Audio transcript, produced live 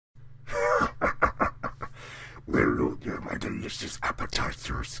Hello there, my delicious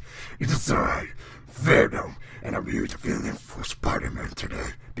appetizers. It is I, Venom, and I'm here to fill in for Spider-Man today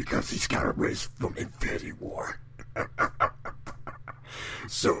because he's got a race from Infinity War.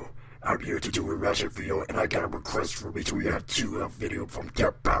 So, I'm here to do a reaction video, and I got a request for me to react to a video from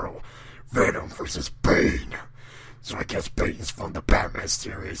Death Battle, Venom versus Bane. So I guess Bane's from the Batman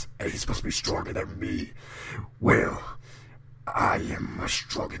series, and he's supposed to be stronger than me. Well, I am much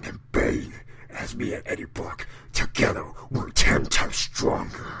stronger than Bane. As me and Eddie Brock, together, we're 10 times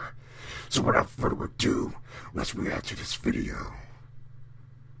stronger. So without further ado, let's react to this video.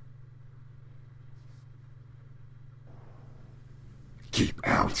 Keep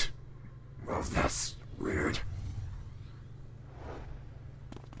out? Well, that's weird.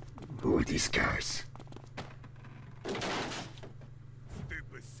 Who are these guys? Step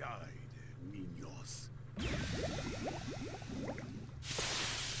aside, niños.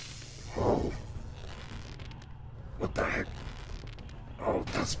 Oh. What the heck? Oh,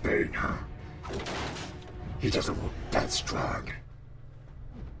 that's Bane, huh? He doesn't look that strong.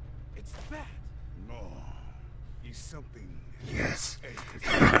 It's bad. No, he's something. Yes.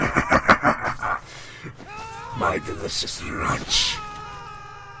 My delicious lunch.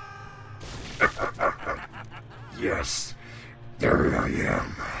 Yes, there I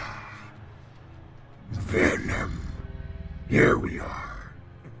am. Venom. Here we are.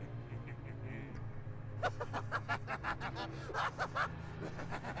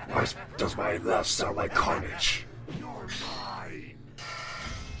 Why does my laugh sound like carnage? You're mine.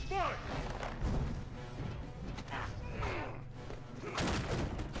 Mine.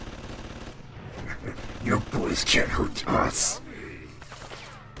 Your boys can't hurt us.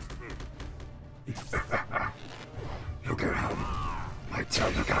 Look at him. I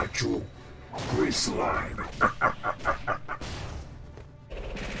tell you, got you. Green slime.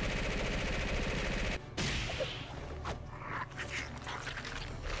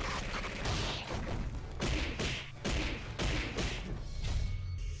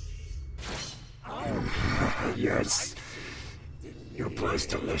 Yes, your blood's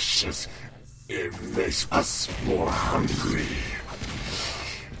delicious. It makes us more hungry.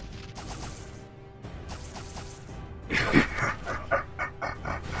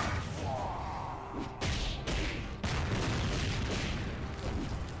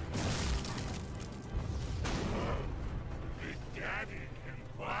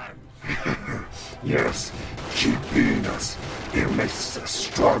 Yes, keep beating us. It makes us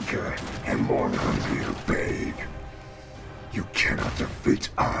stronger and more hungrier, Bane. You cannot defeat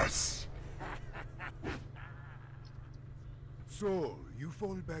us. So, you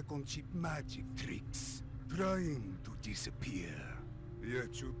fall back on cheap magic tricks, trying to disappear.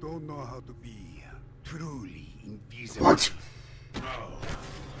 Yet you don't know how to be truly invisible. What? Now,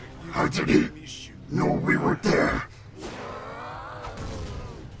 How did he know we were there?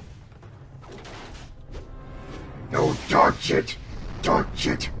 No, dodge it! Dodge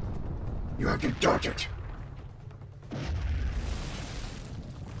it! You have to dodge it.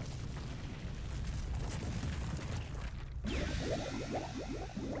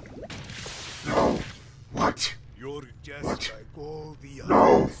 No! What? You're just What? like all the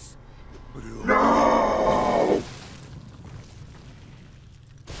No! others. Bro. No!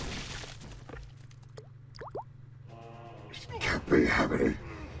 It can't be happening.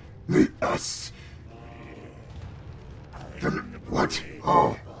 Meet us. What?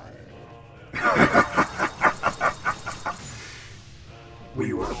 Oh.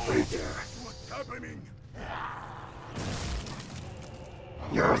 We were afraid there. What's happening?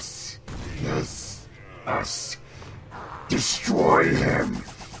 Yes. Yes. Us. Destroy him.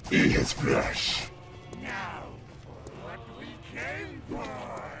 Eat his flesh. Now, for what we came for.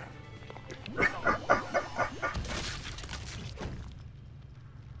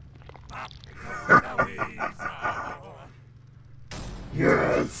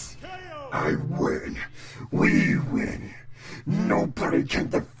 Yes. I win. We win. Nobody can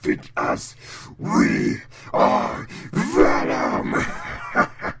defeat us. We are Venom.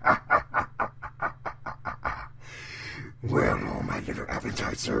 Well, all my little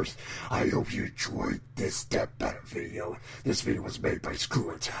appetizers, I hope you enjoyed this Death Battle video. This video was made by Screw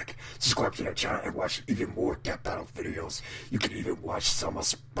Attack. Subscribe to the channel and watch even more Death Battle videos. You can even watch some of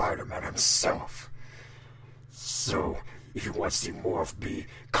Spider-Man himself. So, if you want to see more of me,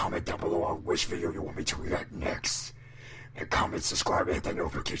 comment down below on which video you want me to react next. And comment, subscribe, and hit the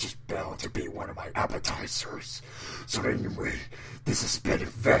notifications bell to be one of my appetizers. So anyway, this has been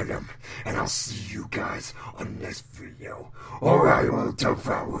Venom, and I'll see you guys on the next video. Or I will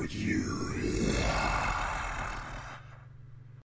devour you.